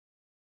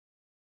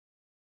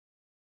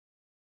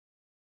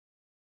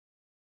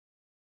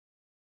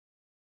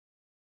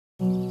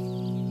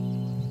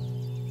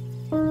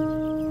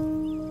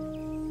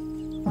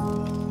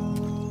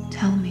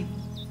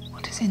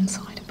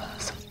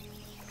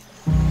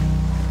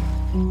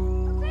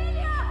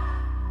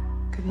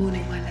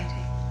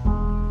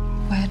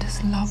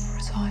does love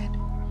reside?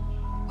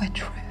 Where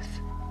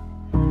truth?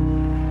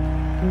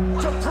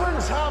 To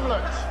Prince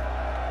Hamlet!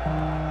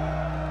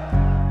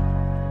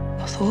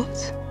 Your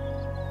thoughts?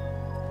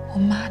 Or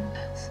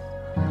madness?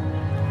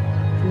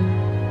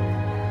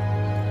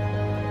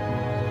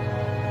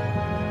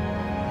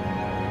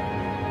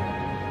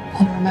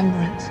 Or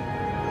remembrance?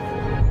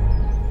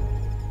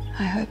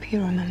 I hope you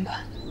remember.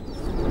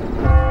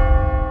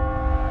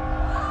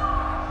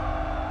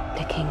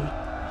 The king,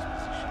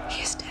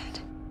 he is dead.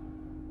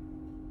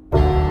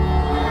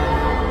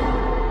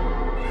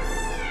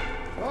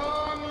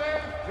 Long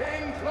live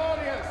King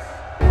Claudius!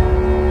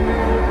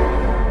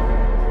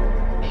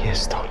 He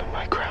has stolen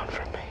my crown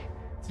from me.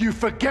 You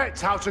forget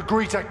how to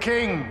greet a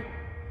king!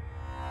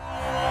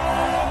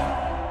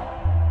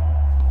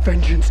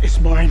 Vengeance is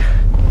mine.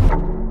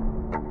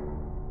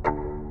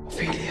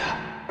 Ophelia.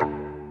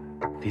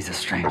 These are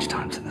strange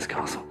times in this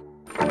castle.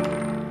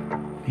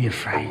 Be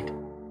afraid.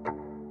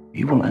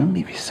 You will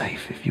only be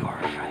safe if you are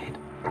afraid.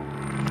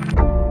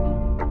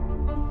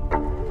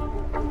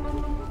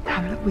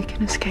 Hamlet, we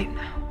can escape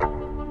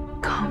now.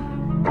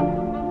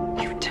 Come.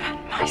 You turn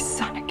my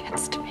son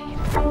against me.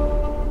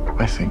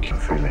 I think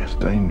Ophelia is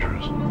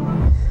dangerous.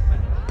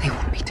 They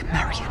want me to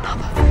marry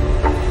another.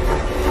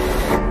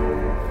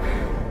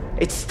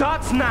 It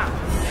starts now!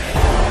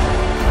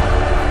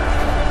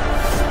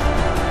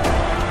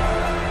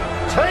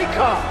 Take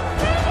her!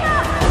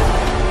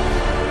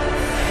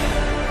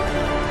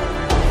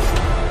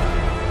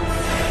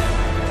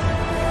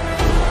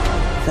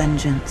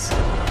 Vengeance,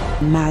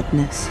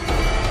 madness,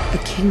 a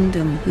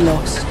kingdom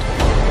lost.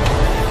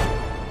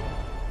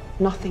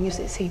 Nothing as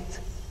it seems.